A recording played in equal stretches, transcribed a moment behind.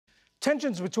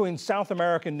Tensions between South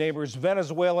American neighbors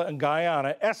Venezuela and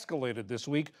Guyana escalated this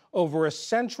week over a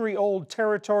century-old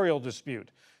territorial dispute.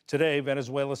 Today,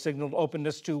 Venezuela signaled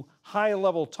openness to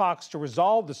high-level talks to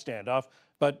resolve the standoff,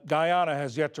 but Guyana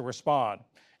has yet to respond.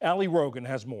 Rogin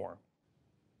has more.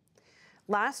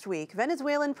 Last week,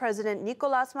 Venezuelan President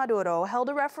Nicolás Maduro held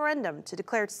a referendum to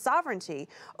declare sovereignty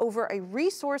over a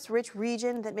resource-rich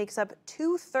region that makes up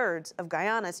 2/3 of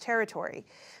Guyana's territory.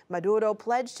 Maduro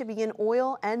pledged to begin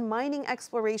oil and mining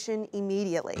exploration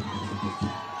immediately.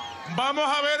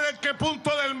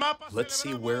 Let's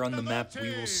see where on the map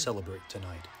we will celebrate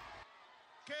tonight.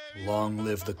 Long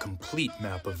live the complete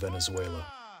map of Venezuela.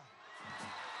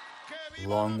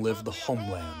 Long live the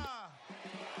homeland.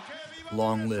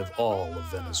 Long live all of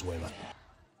Venezuela.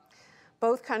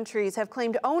 Both countries have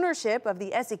claimed ownership of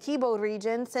the Essequibo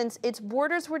region since its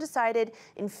borders were decided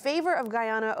in favor of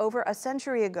Guyana over a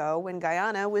century ago when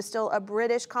Guyana was still a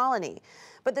British colony.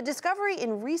 But the discovery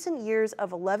in recent years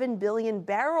of 11 billion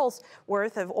barrels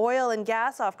worth of oil and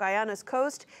gas off Guyana's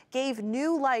coast gave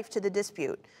new life to the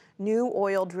dispute. New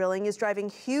oil drilling is driving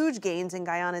huge gains in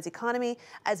Guyana's economy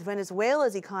as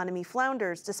Venezuela's economy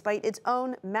flounders despite its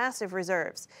own massive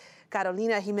reserves.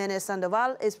 Carolina Jiménez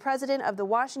Sandoval is president of the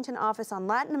Washington Office on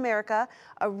Latin America,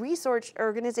 a research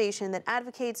organization that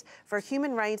advocates for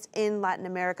human rights in Latin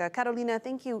America. Carolina,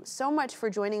 thank you so much for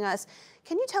joining us.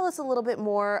 Can you tell us a little bit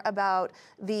more about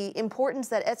the importance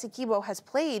that Essequibo has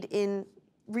played in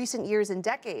recent years and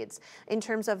decades in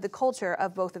terms of the culture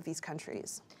of both of these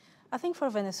countries? I think for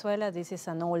Venezuela, this is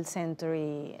an old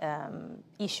century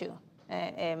issue.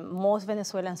 Most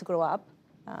Venezuelans grow up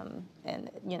and,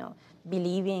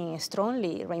 believing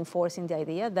strongly, reinforcing the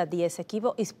idea that the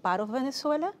Essequibo is part of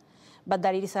Venezuela, but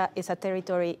that it is a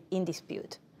territory in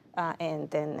dispute.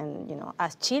 And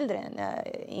as children,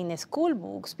 in school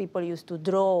books, people used to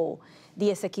draw the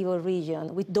Essequibo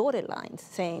region with dotted lines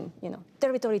saying,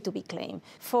 territory to be claimed.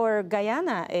 For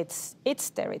Guyana, it's its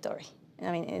territory.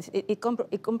 I mean, it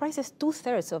comprises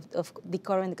 2/3 of the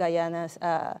current Guyana's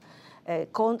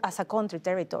as a country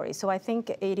territory. So I think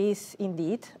it is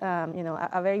indeed,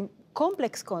 a very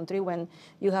complex country when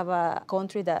you have a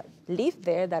country that lives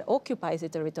there, that occupies the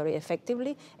territory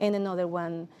effectively, and another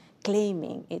one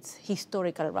claiming its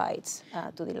historical rights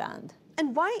to the land.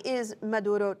 And why is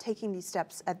Maduro taking these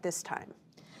steps at this time?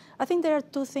 I think there are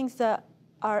two things that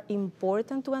are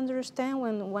important to understand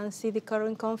when one sees the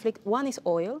current conflict. One is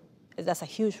oil. That's a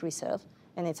huge reserve,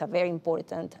 and it's a very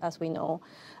important, as we know,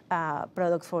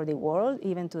 product for the world,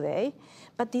 even today.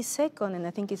 But the second, and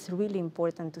I think it's really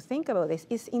important to think about this,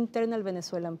 is internal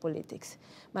Venezuelan politics.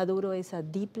 Maduro is a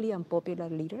deeply unpopular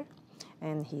leader,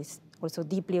 and he's also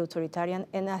deeply authoritarian,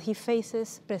 and he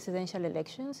faces presidential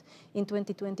elections in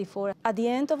 2024. At the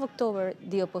end of October,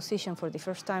 the opposition, for the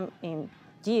first time in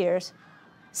years,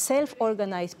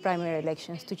 self-organized primary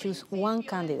elections to choose one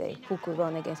candidate who could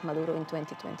run against Maduro in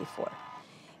 2024.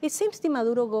 It seems the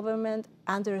Maduro government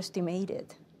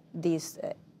underestimated this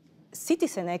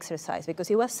citizen exercise because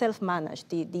it was self-managed.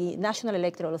 The National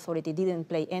Electoral Authority didn't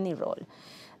play any role.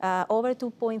 Over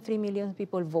 2.3 million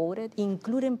people voted,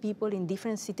 including people in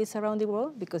different cities around the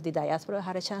world because the diaspora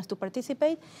had a chance to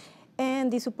participate. And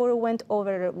the support went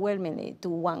overwhelmingly to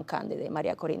one candidate,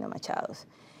 Maria Corina Machado.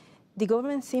 The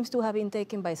government seems to have been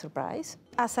taken by surprise.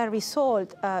 As a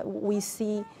result, we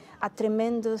see a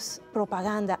tremendous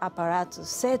propaganda apparatus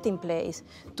set in place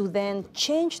to then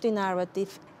change the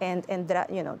narrative and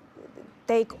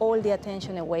take all the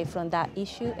attention away from that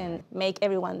issue and make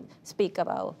everyone speak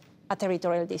about a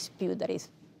territorial dispute that is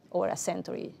over a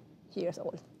century years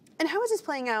old. And how is this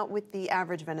playing out with the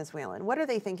average Venezuelan? What are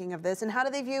they thinking of this, and how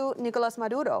do they view Nicolás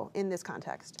Maduro in this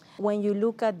context? When you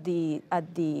look at the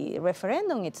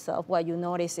referendum itself, what you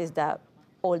notice is that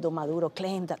although Maduro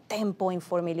claimed that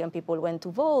 10.4 million people went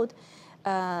to vote,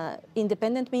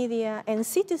 independent media and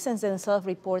citizens themselves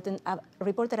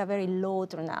reported a very low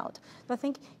turnout. So I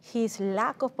think his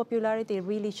lack of popularity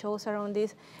really shows around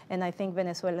this, and I think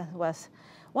Venezuela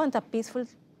want a peaceful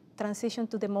transition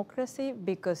to democracy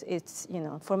because it's,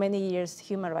 for many years,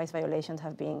 human rights violations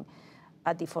have been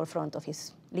at the forefront of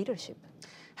his leadership.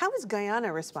 How is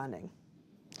Guyana responding?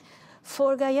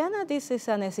 For Guyana, this is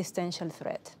an existential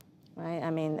threat, right?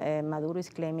 I mean, Maduro is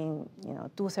claiming,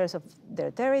 2/3 of their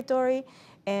territory,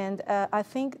 and I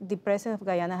think the president of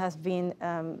Guyana has been,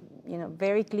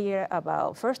 very clear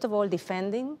about, first of all,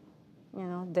 defending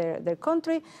their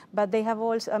country, but they have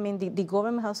also, the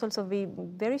government has also been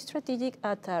very strategic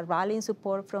at rallying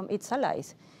support from its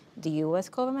allies, the U.S.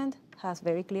 government, has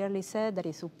very clearly said that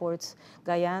it supports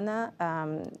Guyana.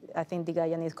 I think the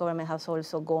Guyanese government has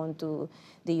also gone to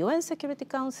the UN Security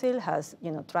Council, has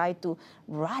tried to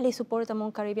rally support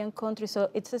among Caribbean countries. So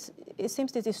it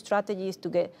seems that the strategy is to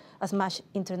get as much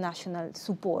international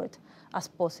support as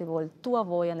possible to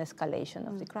avoid an escalation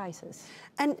of the crisis.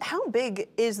 And how big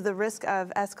is the risk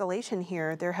of escalation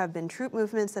here? There have been troop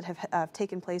movements that have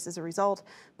taken place as a result,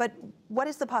 but what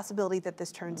is the possibility that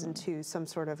this turns into some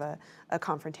sort of a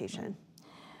confrontation?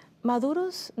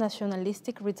 Maduro's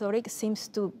nationalistic rhetoric seems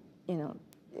to,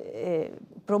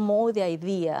 promote the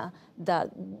idea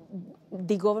that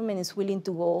the government is willing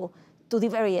to go to the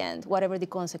very end, whatever the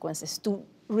consequences, to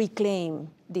reclaim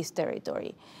this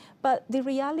territory. But the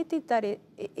reality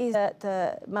is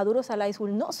that Maduro's allies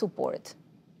will not support,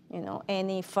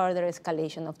 any further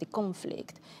escalation of the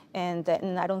conflict, and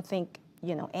I don't think,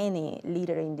 any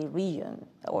leader in the region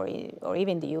or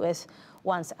even the U.S.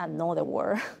 wants another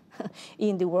war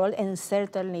in the world, and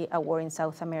certainly a war in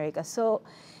South America. So,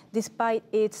 despite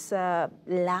its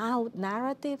loud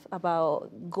narrative about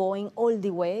going all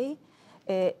the way,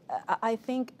 I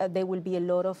think there will be a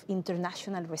lot of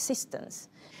international resistance.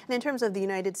 And in terms of the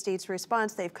United States'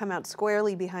 response, they've come out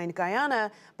squarely behind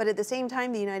Guyana, but at the same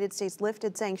time, the United States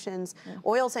lifted sanctions,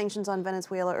 oil sanctions on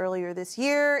Venezuela earlier this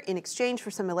year in exchange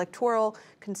for some electoral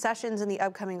concessions in the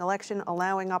upcoming election,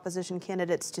 allowing opposition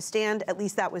candidates to stand. At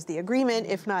least that was the agreement,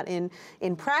 if not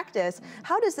in practice.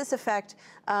 How does this affect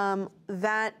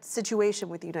that situation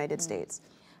with the United States?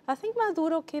 I think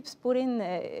Maduro keeps putting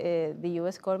the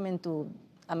U.S. government to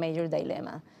a major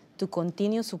dilemma: to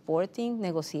continue supporting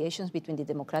negotiations between the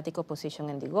democratic opposition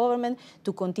and the government,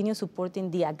 to continue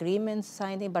supporting the agreements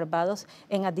signed in Barbados,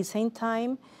 and at the same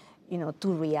time,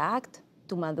 to react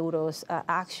to Maduro's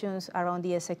actions around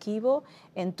the Essequibo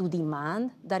and to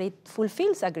demand that it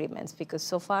fulfills agreements, because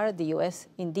so far the U.S.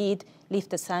 indeed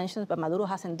lifted sanctions, but Maduro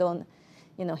hasn't done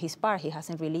his part. He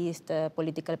hasn't released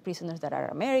political prisoners that are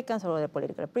Americans or other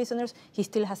political prisoners. He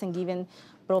still hasn't given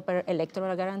proper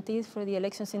electoral guarantees for the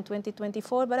elections in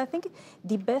 2024. But I think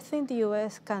the best thing the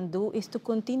U.S. can do is to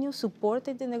continue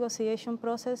supporting the negotiation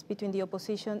process between the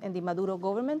opposition and the Maduro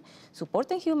government,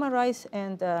 supporting human rights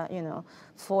and,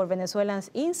 for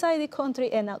Venezuelans inside the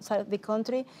country and outside the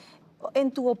country,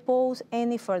 and to oppose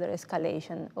any further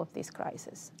escalation of this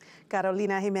crisis.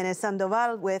 Carolina Jiménez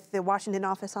Sandoval with the Washington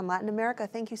office on Latin America,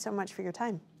 thank you so much for your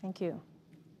time. Thank you.